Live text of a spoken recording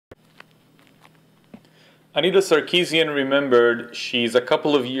Anita Sarkeesian remembered she's a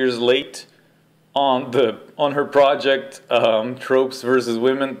couple of years late on her project, Tropes versus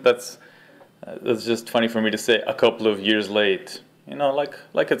Women. That's just funny for me to say, a couple of years late. You know, like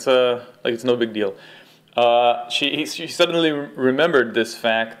it's no big deal. She suddenly remembered this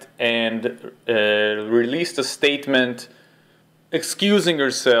fact and released a statement excusing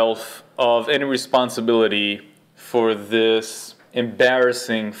herself of any responsibility for this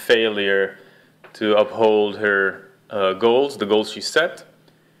embarrassing failure to uphold her goals, the goals she set.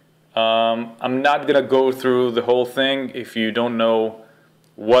 I'm not gonna go through the whole thing. If you don't know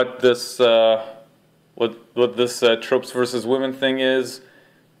what this Tropes versus Women thing is,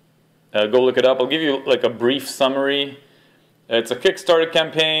 go look it up. I'll give you like a brief summary. It's a Kickstarter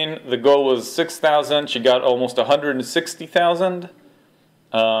campaign. The goal was 6,000. She got almost 160,000.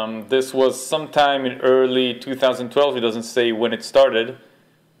 This was sometime in early 2012. It doesn't say when it started.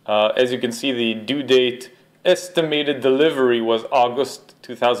 As you can see, the due date estimated delivery was August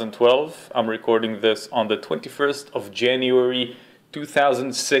 2012. I'm recording this on the 21st of January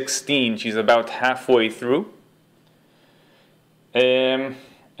 2016. She's about halfway through. And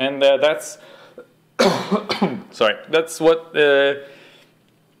that's sorry. That's where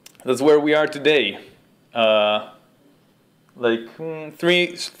we are today. Like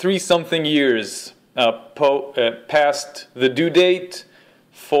three something years past the due date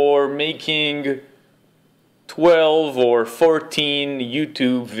for making 12 or 14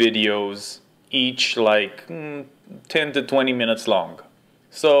 YouTube videos, each like 10 to 20 minutes long.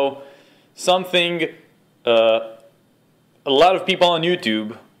 So something a lot of people on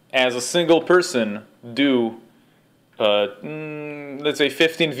YouTube, as a single person, do. Let's say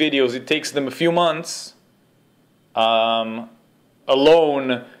 15 videos. It takes them a few months,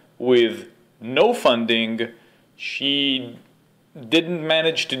 alone with no funding. She didn't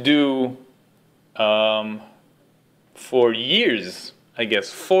manage to do for years, I guess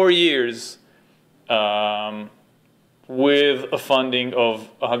 4 years, with a funding of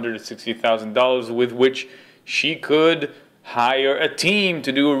 $160,000, with which she could hire a team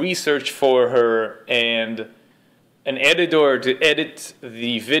to do research for her and an editor to edit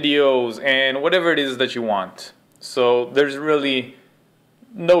the videos and whatever it is that you want. So there's really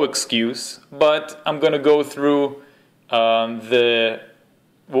no excuse, but I'm gonna go through her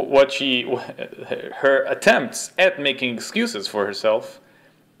attempts at making excuses for herself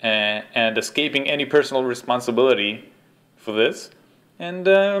and escaping any personal responsibility for this, and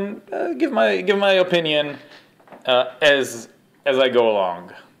give my opinion as I go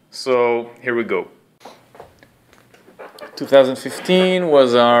along. So here we go. 2015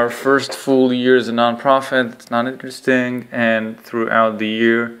 was our first full year as a nonprofit. It's not interesting, and throughout the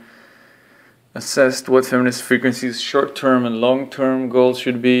year assessed what feminist frequency's short-term and long-term goals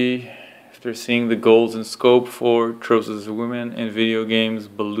should be. After seeing the goals and scope for Tropes as Women in video games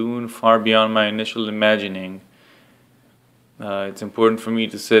balloon far beyond my initial imagining, it's important for me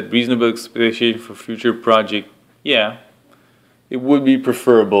to set reasonable expectations for future project. Yeah, it would be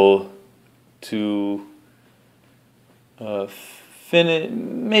preferable to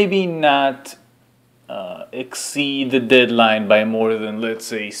maybe not exceed the deadline by more than, let's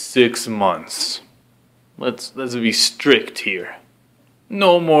say, 6 months. Let's be strict here.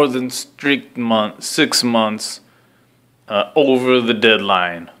 No more than 6 months over the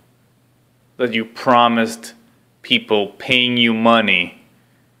deadline that you promised people paying you money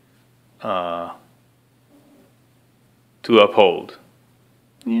to uphold.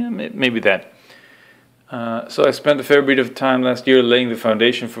 Yeah, maybe that. So I spent a fair bit of time last year laying the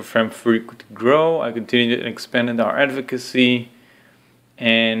foundation for Fem-Free to grow. I continued and expanded our advocacy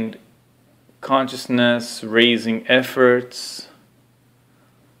and consciousness-raising efforts.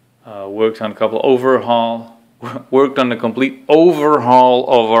 Worked on a complete overhaul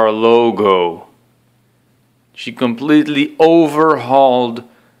of our logo. She completely overhauled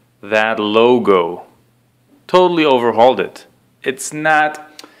that logo. Totally overhauled it. It's not.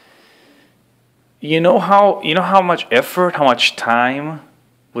 You know how much effort, how much time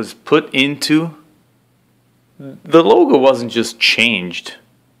was put into? The logo wasn't just changed.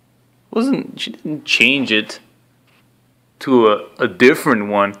 She didn't change it to a different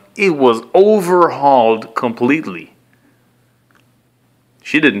one. It was overhauled completely.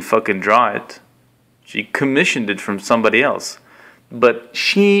 She didn't fucking draw it. She commissioned it from somebody else. But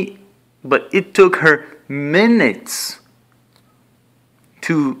it took her minutes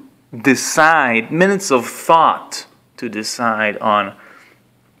to decide, minutes of thought to decide on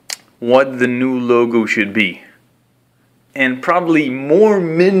what the new logo should be. And probably more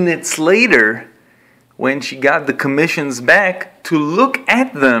minutes later, when she got the commissions back, to look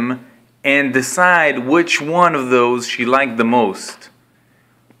at them and decide which one of those she liked the most.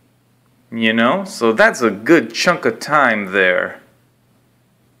 You know? So that's a good chunk of time there.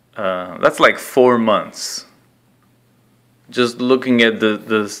 That's like 4 months. Just looking at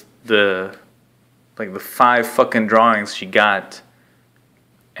the 5 fucking drawings she got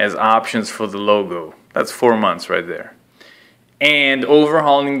as options for the logo. That's 4 months right there. And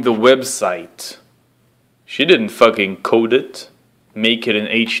overhauling the website. She didn't fucking code it, make it in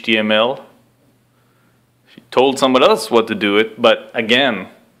HTML. She told somebody else what to do it, but again,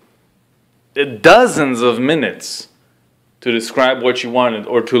 dozens of minutes to describe what you wanted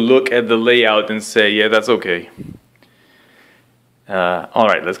or to look at the layout and say, yeah, that's okay.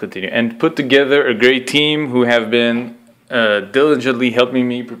 Alright, let's continue. And put together a great team who have been diligently helping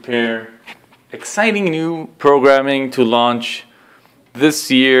me prepare exciting new programming to launch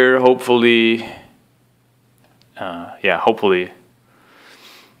this year, hopefully. Hopefully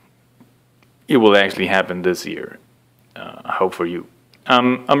it will actually happen this year. I hope for you.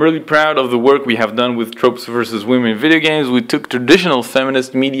 I'm really proud of the work we have done with Tropes versus Women in video games. We took traditional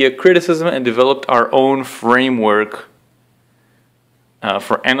feminist media criticism and developed our own framework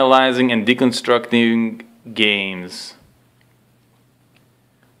for analyzing and deconstructing games.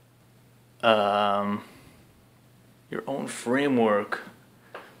 Your own framework.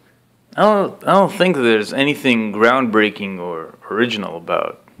 I don't think there's anything groundbreaking or original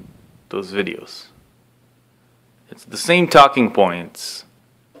about those videos. It's the same talking points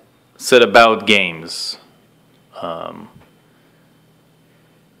said about games.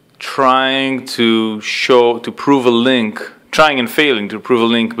 Trying and failing to prove a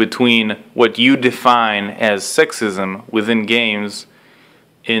link between what you define as sexism within games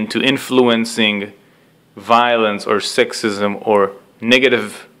into influencing violence or sexism or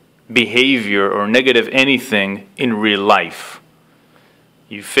negative behavior or negative anything in real life.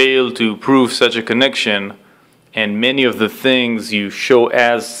 You fail to prove such a connection, and many of the things you show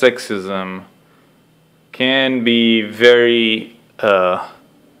as sexism can be very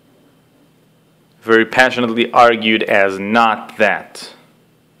passionately argued as not that.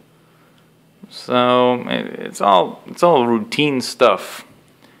 So it's all routine stuff.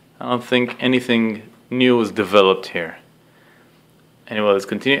 I don't think anything new is developed here. Anyway, let's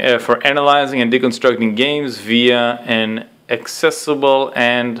continue. For analyzing and deconstructing games via an accessible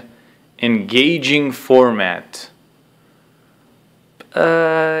and engaging format.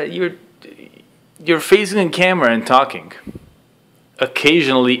 You're facing a camera and talking.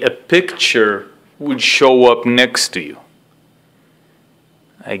 Occasionally a picture would show up next to you.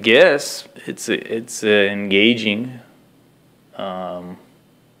 I guess it's engaging.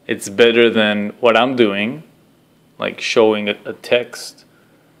 It's better than what I'm doing, like showing a text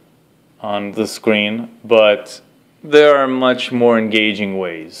on the screen, but there are much more engaging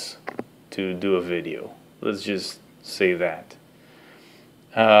ways to do a video. Let's just say that.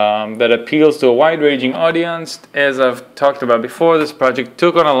 That appeals to a wide-ranging audience. As I've talked about before, this project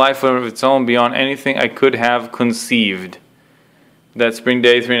took on a life of its own beyond anything I could have conceived. That spring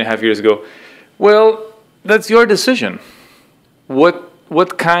day 3.5 years ago. Well, that's your decision.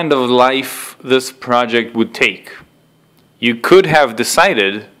 What kind of life this project would take. You could have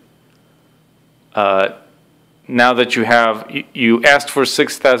decided, now that you asked for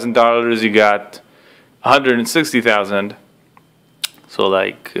 $6,000, you got $160,000. So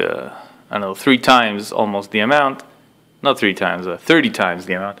like, I don't know, 3 times almost the amount. Not 3 times, 30 times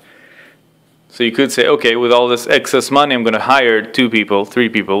the amount. So you could say, okay, with all this excess money, I'm going to hire 2 people, 3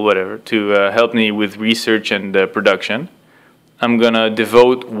 people, whatever, to help me with research and production. I'm going to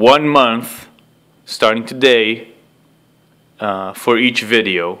devote 1 month, starting today, for each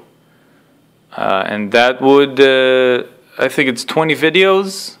video. And that would, I think it's 20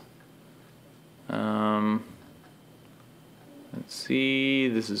 videos. Let's see,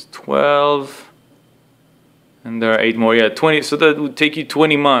 this is 12. And there are 8 more, yeah, 20. So that would take you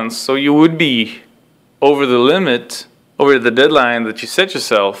 20 months. So you would be over the limit, over the deadline that you set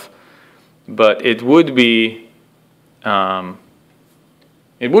yourself. But it would be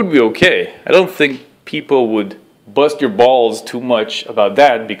okay. I don't think people would bust your balls too much about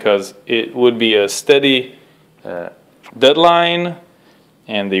that, because it would be a steady deadline,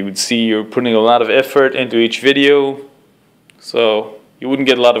 and they would see you're putting a lot of effort into each video. So you wouldn't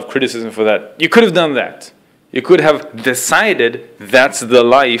get a lot of criticism for that. You could have done that. You could have decided that's the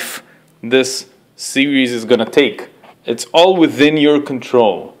life this series is going to take. It's all within your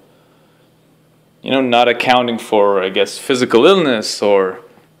control. You know, not accounting for, I guess, physical illness or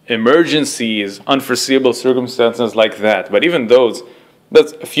emergencies, unforeseeable circumstances like that. But even those,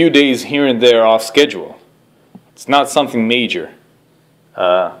 that's a few days here and there off schedule. It's not something major.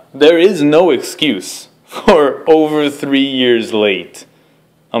 There is no excuse for over 3 years late.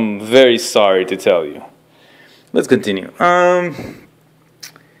 I'm very sorry to tell you. Let's continue.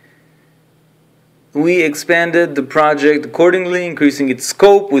 We expanded the project accordingly, increasing its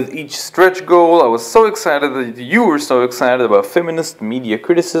scope with each stretch goal. I was so excited that you were so excited about feminist media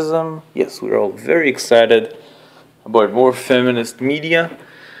criticism. Yes, we're all very excited about more feminist media.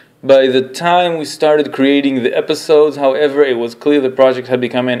 By the time we started creating the episodes, however, it was clear the project had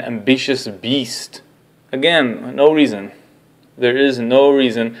become an ambitious beast. Again, no reason. There is no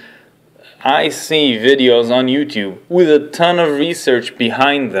reason. I see videos on YouTube with a ton of research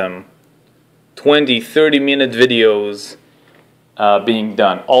behind them. 20, 30-minute videos being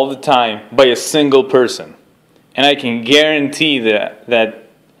done all the time by a single person. And I can guarantee that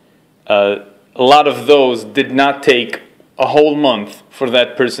a lot of those did not take a whole month for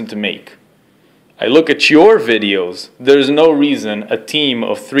that person to make. I look at your videos, there's no reason a team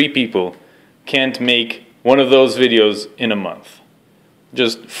of 3 people can't make one of those videos in a month.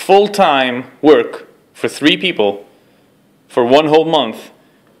 Just full-time work for 3 people for 1 whole month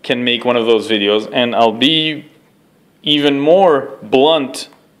can make one of those videos, and I'll be even more blunt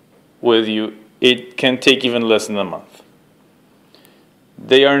with you, it can take even less than a month.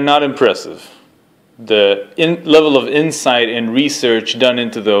 They are not impressive. The level of insight and research done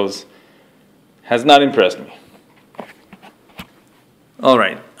into those has not impressed me.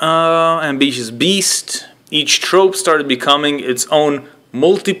 Alright, ambitious beast. Each trope started becoming its own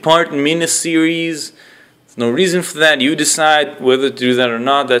multi-part miniseries. There's no reason for that. You decide whether to do that or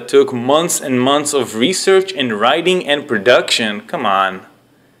not. That took months and months of research and writing and production. Come on.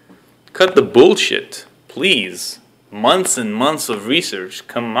 Cut the bullshit, please. Months and months of research.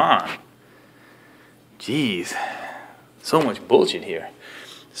 Come on. Jeez. So much bullshit here.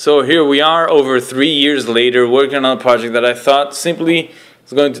 So here we are over 3 years later working on a project that I thought simply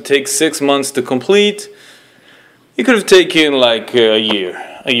was going to take 6 months to complete. It could have taken like a year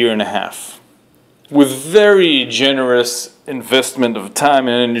and a half. With very generous investment of time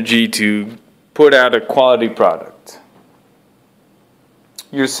and energy to put out a quality product.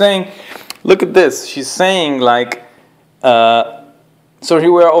 You're saying, look at this, she's saying like, so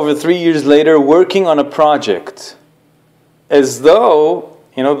here we are over 3 years later working on a project. As though,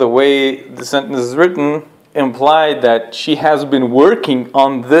 you know, the way the sentence is written implied that she has been working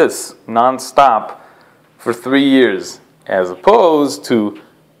on this non-stop for 3 years. As opposed to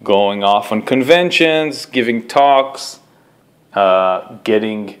going off on conventions, giving talks,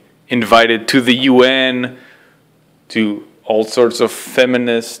 getting invited to the UN, to all sorts of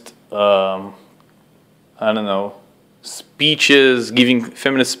feminist, I don't know, speeches, giving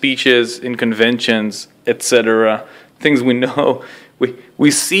feminist speeches in conventions, etc. Things we know. We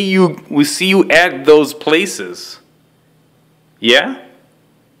see you at those places. Yeah?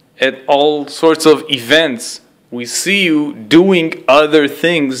 At all sorts of events. We see you doing other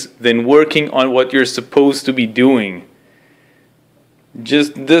things than working on what you're supposed to be doing.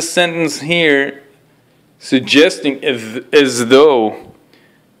 Just this sentence here suggesting as though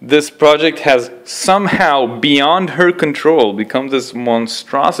this project has somehow beyond her control become this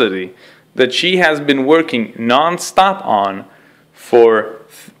monstrosity that she has been working non-stop on for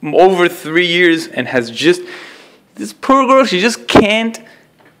over 3 years and has just, this poor girl, she just can't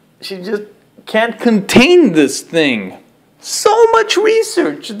contain this thing. So much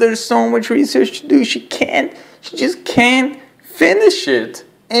research. There's so much research to do. She just can't finish it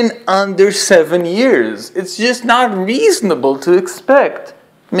in under 7 years. It's just not reasonable to expect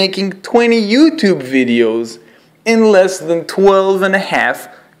making 20 YouTube videos in less than 12 and a half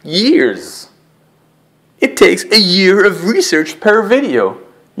years. It takes a year of research per video.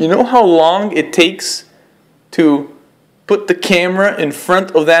 You know how long it takes to put the camera in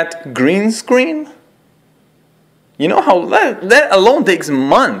front of that green screen? You know how that alone takes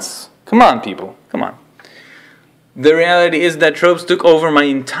months. Come on, people. Come on. The reality is that Tropes took over my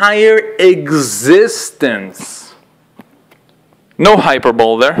entire existence. No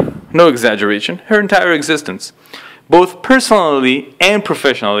hyperbole there. No exaggeration. Her entire existence. Both personally and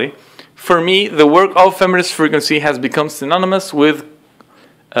professionally. For me, the work of Feminist Frequency has become synonymous with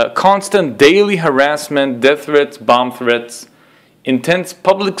constant daily harassment, death threats, bomb threats, intense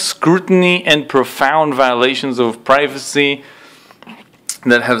public scrutiny, and profound violations of privacy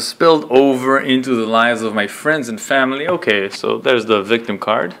that have spilled over into the lives of my friends and family. Okay, so there's the victim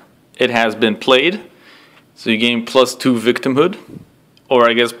card. It has been played. So you gain +2 victimhood. Or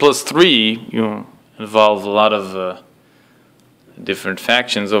I guess +3, you involve a lot of different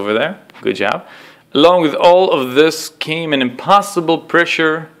factions over there. Good job. Along with all of this came an impossible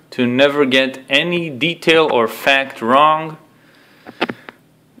pressure to never get any detail or fact wrong.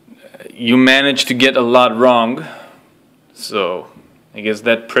 you managed to get a lot wrong, so I guess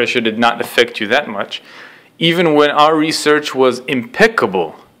that pressure did not affect you that much. Even when our research was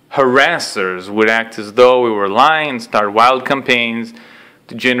impeccable, harassers would act as though we were lying and start wild campaigns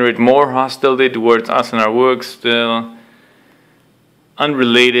to generate more hostility towards us and our work, still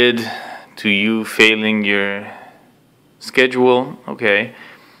unrelated to you failing your schedule. Okay.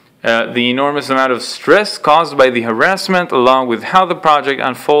 The enormous amount of stress caused by the harassment, along with how the project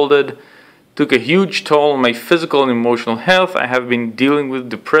unfolded, took a huge toll on my physical and emotional health. I have been dealing with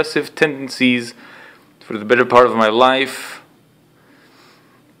depressive tendencies for the better part of my life.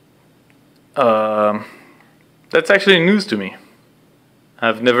 That's actually news to me.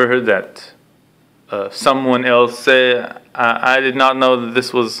 I've never heard that. Someone else say, I did not know that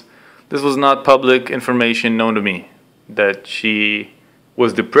this was not public information known to me, that she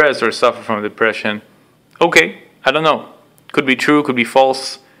was depressed or suffered from depression. Okay, I don't know. Could be true, could be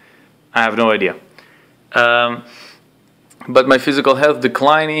false. I have no idea. But my physical health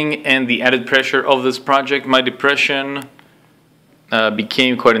declining and the added pressure of this project, my depression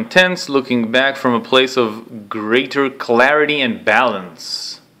became quite intense, looking back from a place of greater clarity and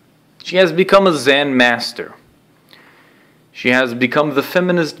balance. She has become a Zen master. She has become the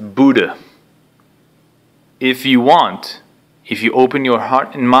feminist Buddha. If you want, if you open your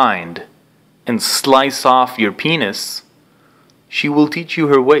heart and mind and slice off your penis, she will teach you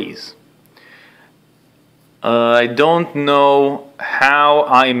her ways. I don't know how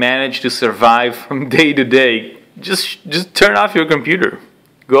I manage to survive from day to day. Just turn off your computer.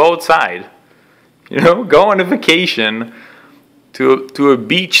 Go outside. You know, go on a vacation to a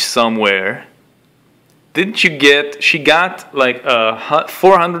beach somewhere. Didn't you get, she got like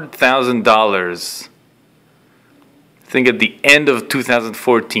 $400,000, I think at the end of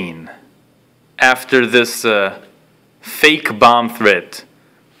 2014, after this fake bomb threat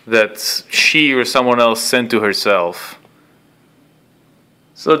that she or someone else sent to herself.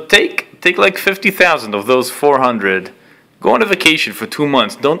 So take like 50,000 of those 400, go on a vacation for 2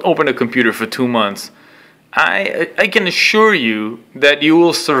 months, don't open a computer for 2 months. I can assure you that you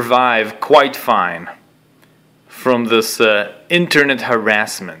will survive quite fine from this internet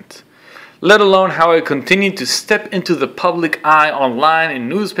harassment. Let alone how I continue to step into the public eye online in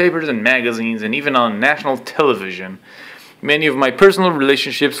newspapers and magazines and even on national television. Many of my personal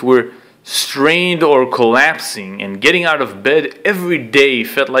relationships were strained or collapsing, and getting out of bed every day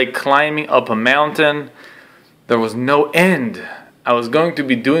felt like climbing up a mountain. There was no end. I was going to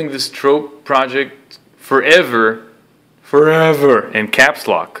be doing this trope project forever, in caps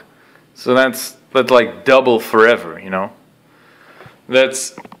lock. So that's like double forever, you know?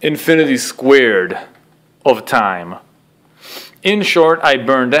 That's infinity squared of time. In short, I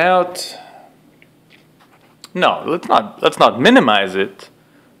burned out. No, let's not minimize it.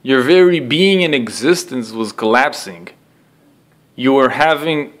 Your very being in existence was collapsing. You were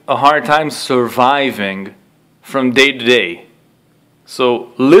having a hard time surviving from day to day.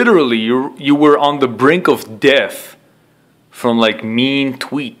 So literally you were on the brink of death from like mean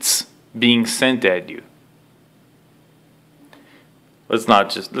tweets being sent at you. Let's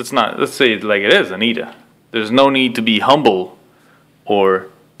say it like it is, Anita. There's no need to be humble or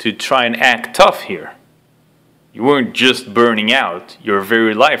to try and act tough here. You weren't just burning out, your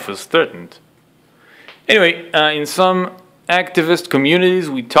very life was threatened. Anyway, in some activist communities,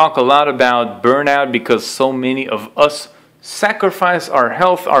 we talk a lot about burnout because so many of us sacrifice our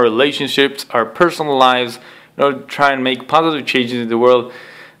health, our relationships, our personal lives in order to try and make positive changes in the world.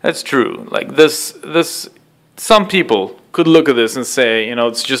 That's true. Like some people could look at this and say, you know,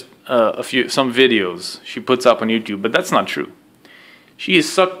 it's just some videos she puts up on YouTube, but that's not true. She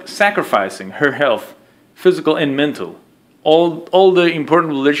is sacrificing her health, physical and mental, all the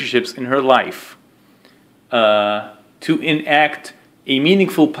important relationships in her life to enact a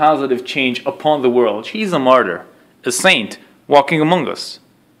meaningful positive change upon the world. She's a martyr, a saint walking among us,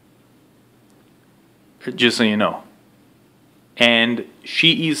 just so you know. And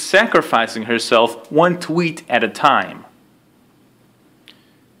she is sacrificing herself one tweet at a time.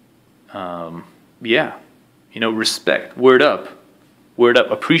 Yeah, you know, respect, word up,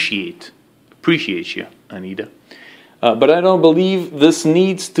 appreciate you, Anita. But I don't believe this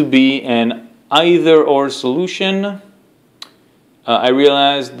needs to be an either-or solution. I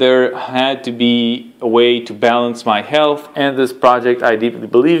realized there had to be a way to balance my health and this project I deeply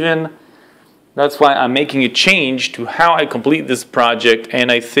believe in. That's why I'm making a change to how I complete this project,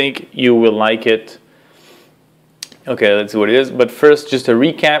 and I think you will like it. Okay, let's see what it is. But first, just a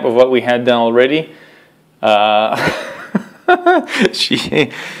recap of what we had done already. So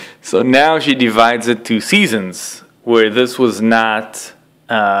now she divides it to seasons, where this was not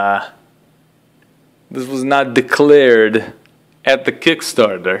This was not declared at the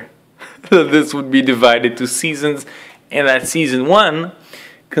Kickstarter. This would be divided to seasons, and that season 1,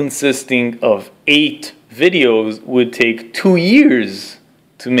 consisting of 8 videos, would take 2 years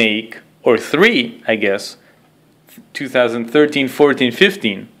to make, or 3, I guess. 2013, 14,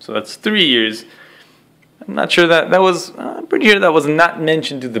 15. So that's 3 years. I'm not sure I'm pretty sure that was not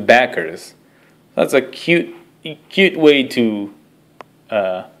mentioned to the backers. That's a cute way to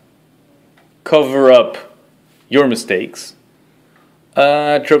cover up your mistakes.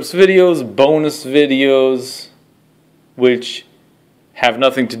 Tropes videos, bonus videos, which have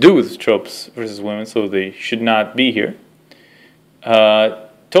nothing to do with Tropes versus Women, so they should not be here.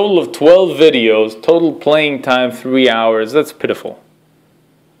 Total of 12 videos, total playing time 3 hours. That's pitiful.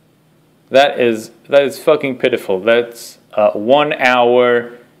 That is fucking pitiful. That's 1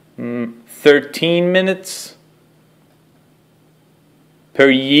 hour, 13 minutes per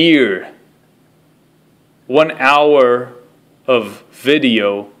year. 1 hour of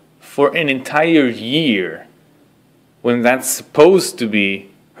video for an entire year, when that's supposed to be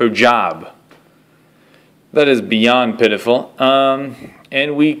her job. That is beyond pitiful.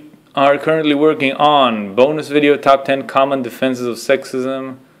 And we are currently working on bonus video, top 10 common defenses of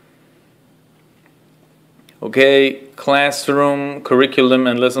sexism. Okay, classroom, curriculum,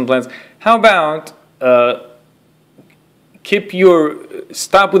 and lesson plans. How about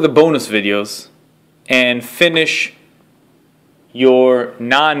stop with the bonus videos and finish your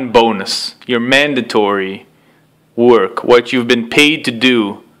non-bonus, your mandatory work, what you've been paid to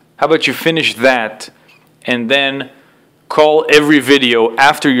do. How about you finish that and then call every video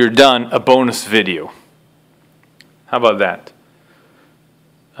after you're done a bonus video? How about that?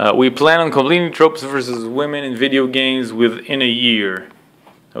 We plan on completing Tropes versus Women in video games within a year.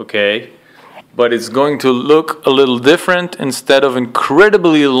 Okay? But it's going to look a little different. Instead of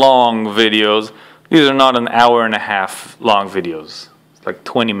incredibly long videos, these are not an hour and a half long videos. It's like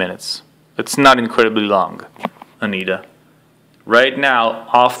 20 minutes. It's not incredibly long, Anita. Right now,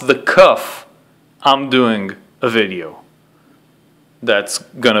 off the cuff, I'm doing a video that's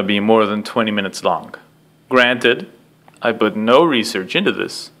gonna be more than 20 minutes long. Granted, I put no research into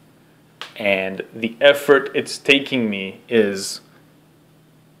this, and the effort it's taking me is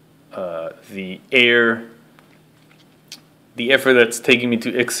the effort that's taking me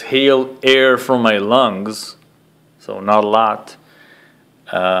to exhale air from my lungs, so not a lot.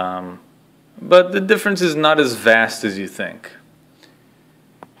 But the difference is not as vast as you think.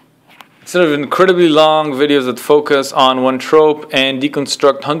 Instead of incredibly long videos that focus on one trope and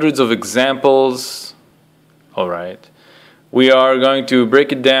deconstruct hundreds of examples, alright, we are going to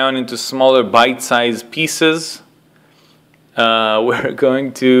break it down into smaller bite-sized pieces. We're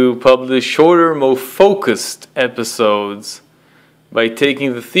going to publish shorter, more focused episodes by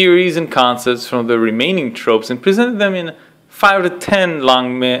taking the theories and concepts from the remaining tropes and presenting them in 5 to 10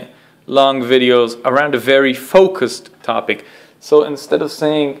 long videos around a very focused topic. So instead of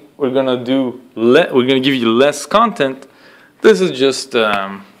saying we're gonna give you less content, this is just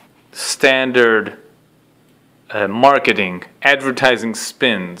standard marketing, advertising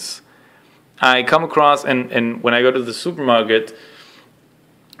spins. I come across, and when I go to the supermarket,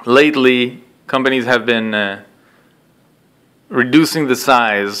 lately companies have been reducing the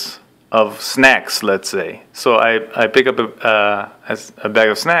size of snacks, let's say. So I pick up a bag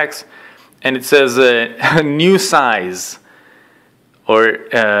of snacks, and it says a new size, or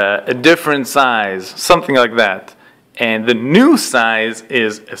a different size, something like that. And the new size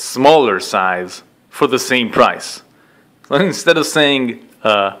is a smaller size for the same price. So instead of saying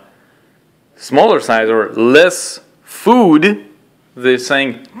smaller size or less food, they're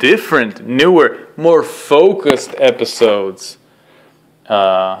saying different, newer, more focused episodes.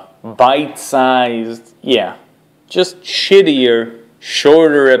 Bite-sized, yeah, just shittier,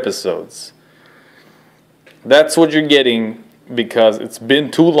 shorter episodes. That's what you're getting because it's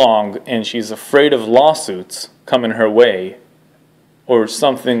been too long and she's afraid of lawsuits coming her way or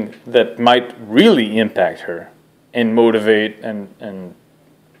something that might really impact her and motivate and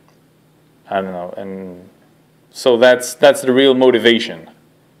I don't know, and so that's the real motivation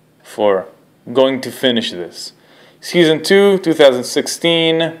for going to finish this. Season 2,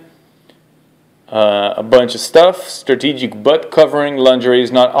 2016, a bunch of stuff. Strategic butt covering, lingerie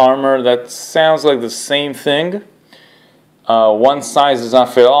is not armor. That sounds like the same thing. One size does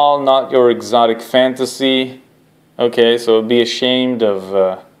not fit all, not your exotic fantasy. Okay, so be ashamed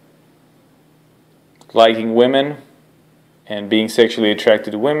of liking women and being sexually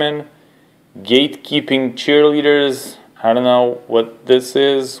attracted to women. Gatekeeping cheerleaders, I don't know what this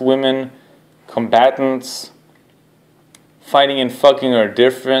is. Women combatants. Fighting and fucking are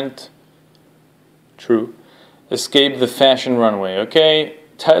different. True. Escape the fashion runway. Okay,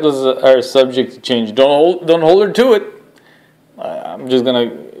 titles are subject to change. Don't hold her to it. I'm just gonna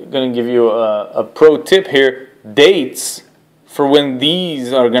give you a pro tip here. Dates for when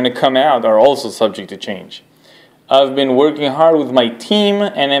these are gonna come out are also subject to change. I've been working hard with my team,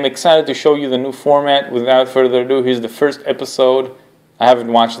 and I'm excited to show you the new format. Without further ado, here's the first episode. I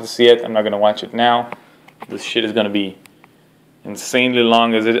haven't watched this yet. I'm not gonna watch it now. This shit is gonna be insanely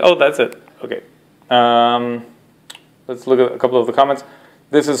long as it is. Oh, that's it. Okay. Let's look at a couple of the comments.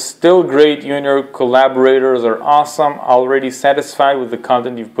 This is still great. You and your collaborators are awesome. Already satisfied with the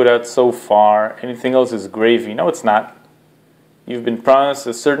content you've put out so far. Anything else is gravy. No, it's not. You've been promised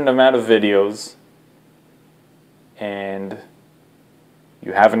a certain amount of videos, and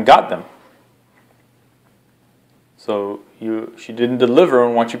you haven't got them. So she didn't deliver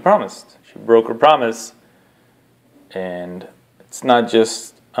on what she promised. She broke her promise, and it's not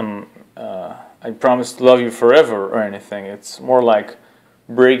just I promise to love you forever or anything. It's more like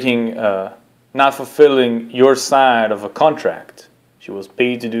breaking, not fulfilling your side of a contract. She was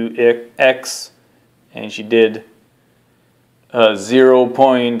paid to do X, and she did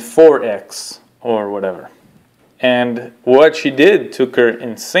 0.4X or whatever. And what she did took her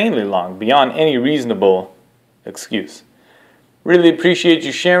insanely long, beyond any reasonable excuse. Really appreciate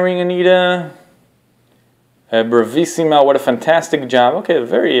you sharing, Anita. Bravissima, what a fantastic job. Okay,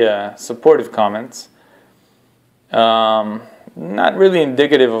 very supportive comments. Not really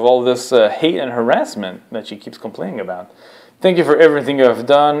indicative of all this hate and harassment that she keeps complaining about. Thank you for everything you have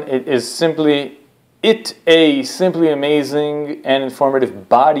done. It is simply a simply amazing and informative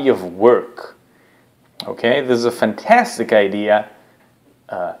body of work. Okay, this is a fantastic idea.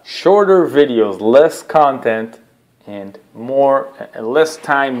 Shorter videos, less content, and less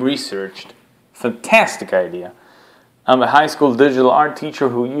time researched. Fantastic idea. I'm a high school digital art teacher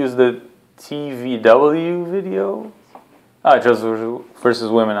who used the TVW video. Just versus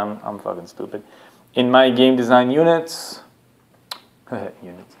women. I'm fucking stupid. In my game design units,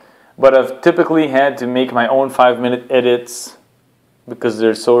 but I've typically had to make my own 5-minute edits because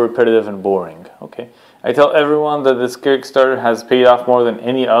they're so repetitive and boring. Okay. I tell everyone that this Kickstarter has paid off more than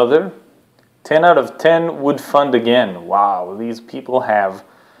any other. 10 out of 10 would fund again. Wow, these people have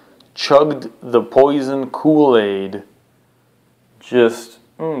chugged the poison Kool-Aid, just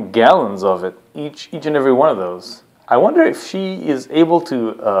gallons of it, each and every one of those. I wonder if she is able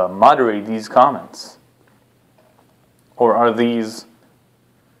to moderate these comments, or are these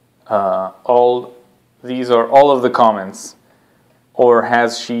all of the comments, or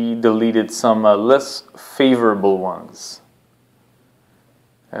has she deleted some less favorable ones?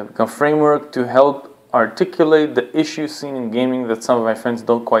 I've become a framework to help articulate the issues seen in gaming that some of my friends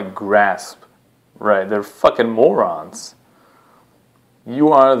don't quite grasp. Right, they're fucking morons. You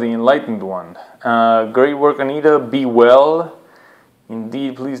are the enlightened one. Great work, Anita. Be well.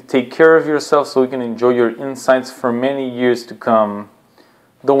 Indeed, please take care of yourself so we can enjoy your insights for many years to come.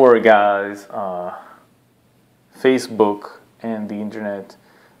 Don't worry, guys. Facebook and the internet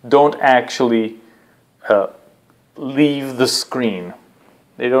don't actually leave the screen.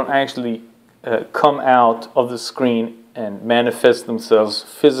 They don't actually come out of the screen and manifest themselves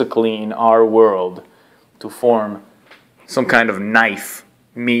physically in our world to form some kind of knife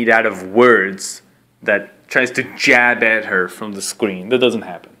made out of words that tries to jab at her from the screen. That doesn't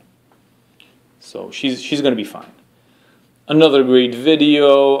happen. So she's going to be fine. Another great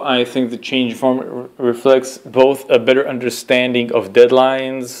video. I think the change form reflects both a better understanding of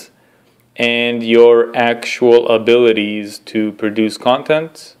deadlines and your actual abilities to produce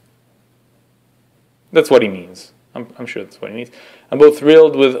content. That's what he means. I'm sure that's what he means. I'm both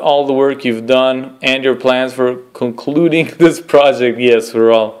thrilled with all the work you've done and your plans for concluding this project. Yes,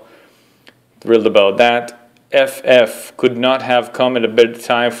 we're all thrilled about that. FF could not have come at a better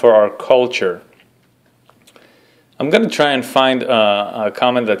time for our culture. I'm going to try and find a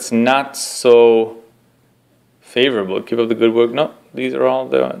comment that's not so favorable. Keep up the good work. No, these are all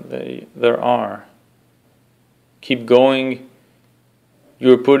there are. Keep going. You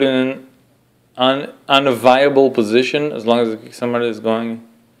were put in an unviable position as long as somebody is going.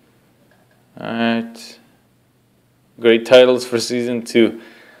 Alright. Great titles for season 2.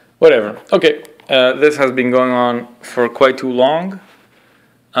 Whatever. Okay. This has been going on for quite too long.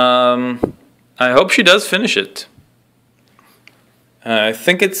 I hope she does finish it. I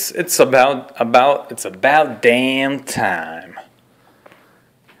think it's about damn time.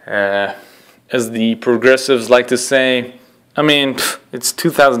 As the progressives like to say, I mean, it's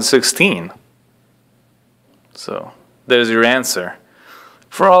 2016. So there's your answer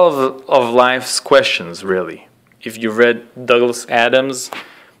for all of life's questions, really. If you read Douglas Adams,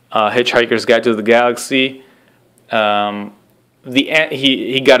 Hitchhiker's Guide to the Galaxy.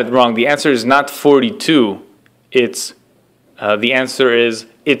 He got it wrong. The answer is not 42. It's the answer is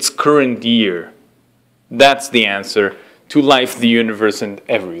its current year. That's the answer to life, the universe, and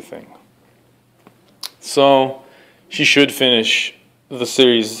everything. So she should finish the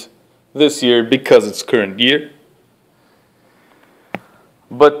series this year because it's current year.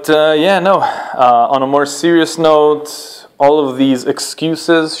 But yeah, no. On a more serious note, all of these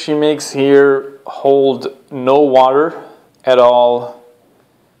excuses she makes here hold no water at all.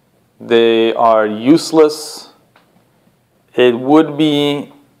 They are useless. It would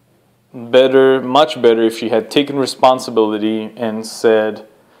be better, much better, if she had taken responsibility and said,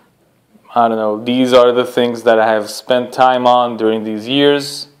 I don't know, these are the things that I have spent time on during these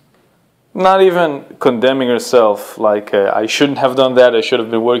years. Not even condemning herself, like I shouldn't have done that, I should have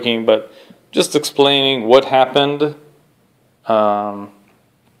been working, but just explaining what happened. I'm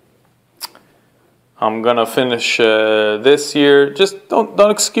gonna finish this year. Just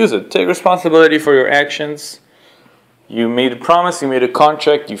don't excuse it. Take responsibility for your actions. You made a promise, you made a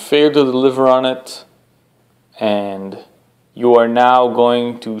contract, you failed to deliver on it, and you are now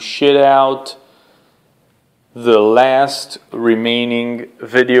going to shit out the last remaining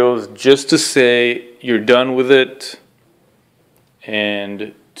videos just to say you're done with it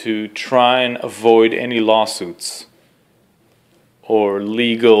and to try and avoid any lawsuits or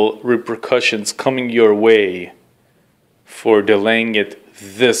legal repercussions coming your way for delaying it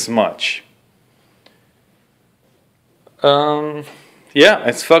this much. Yeah,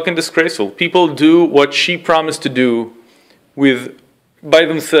 it's fucking disgraceful. People do what she promised to do by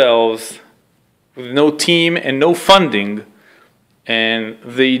themselves, with no team and no funding, and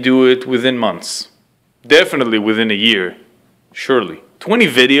they do it within months. Definitely within a year, surely. 20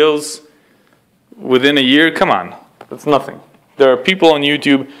 videos within a year, come on, that's nothing. There are people on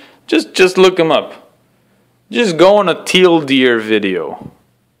YouTube, just look them up. Just go on a teal deer video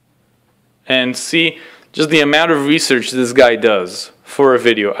and see just the amount of research this guy does for a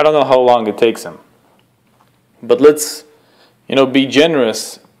video. I don't know how long it takes him, but let's, be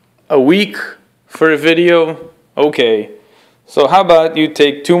generous. A week for a video, okay. So how about you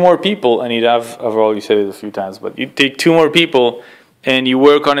take 2 more people, Anita, I've already said it a few times, but you take 2 more people and you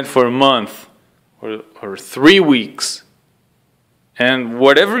work on it for a month or 3 weeks, and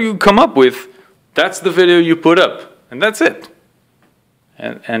whatever you come up with, that's the video you put up, and that's it.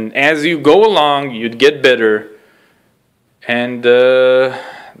 And as you go along, you'd get better, and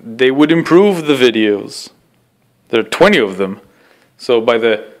they would improve the videos. There are 20 of them, so by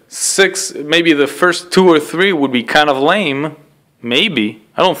the 6, maybe the first 2 or 3 would be kind of lame. Maybe.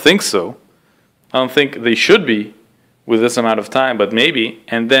 I don't think so. I don't think they should be with this amount of time, but maybe.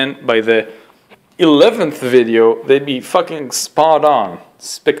 And then by the 11th video, they'd be fucking spot on.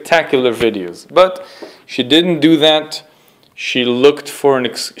 Spectacular videos. But she didn't do that. She looked for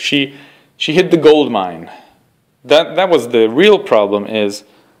she hit the gold mine. That was the real problem, is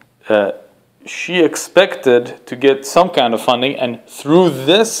she expected to get some kind of funding, and through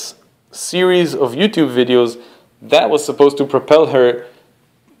this series of YouTube videos, that was supposed to propel her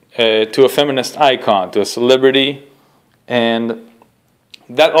to a feminist icon, to a celebrity, and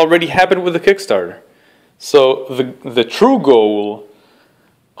that already happened with the Kickstarter. So the true goal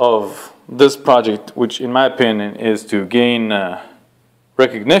of this project, which in my opinion is to gain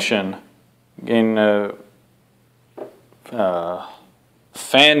recognition, gain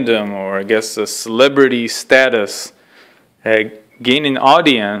fandom, or I guess a celebrity status, gain an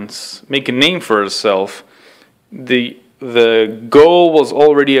audience, make a name for herself, the goal was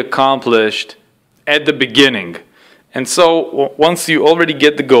already accomplished at the beginning. And so once you already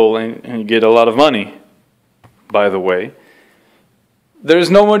get the goal, and you get a lot of money, by the way,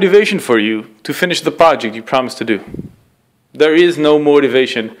 there's no motivation for you to finish the project you promised to do. There is no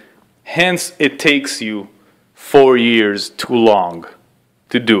motivation. Hence, it takes you 4 years too long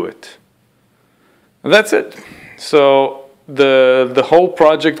to do it. That's it. So the whole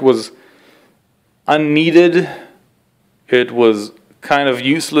project was unneeded. It was kind of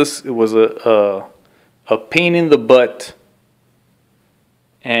useless. It was a pain in the butt.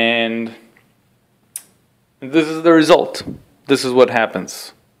 And this is the result. This is what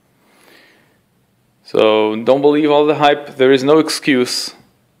happens. So don't believe all the hype. There is no excuse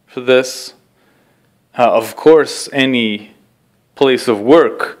for this. Of course, any place of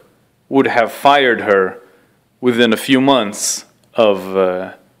work would have fired her within a few months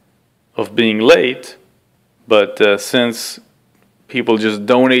of being late. But since people just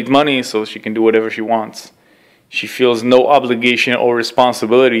donate money so she can do whatever she wants, she feels no obligation or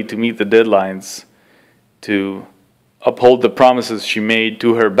responsibility to meet the deadlines to uphold the promises she made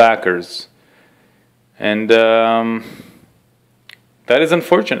to her backers. And that is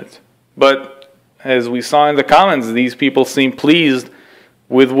unfortunate. But as we saw in the comments, these people seem pleased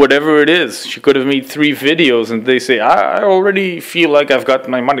with whatever it is. She could have made 3 videos and they say, I already feel like I've got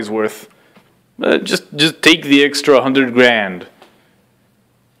my money's worth. Just take the extra 100 grand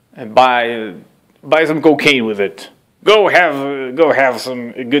and buy some cocaine with it. Go have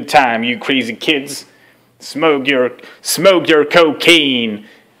some good time, you crazy kids. Smoke your cocaine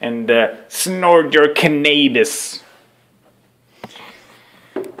and snort your cannabis.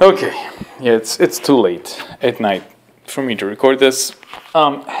 Okay, yeah, it's too late at night for me to record this.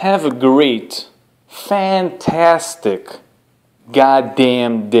 Have a great, fantastic,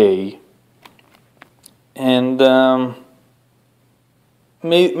 goddamn day, and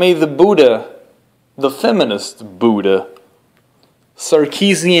may the Buddha, the feminist Buddha,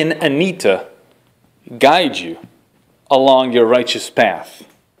 Sarkeesian Anita, guide you along your righteous path.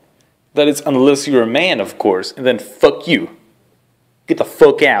 That is, unless you're a man, of course, and then fuck you. Get the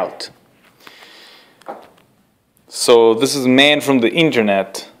fuck out. So this is man from the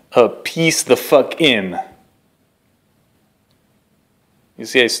internet. Peace the fuck in. You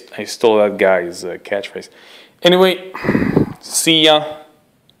see, I stole that guy's catchphrase. Anyway, see ya.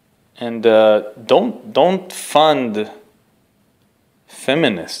 And don't fund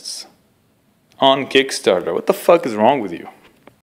feminists on Kickstarter. What the fuck is wrong with you?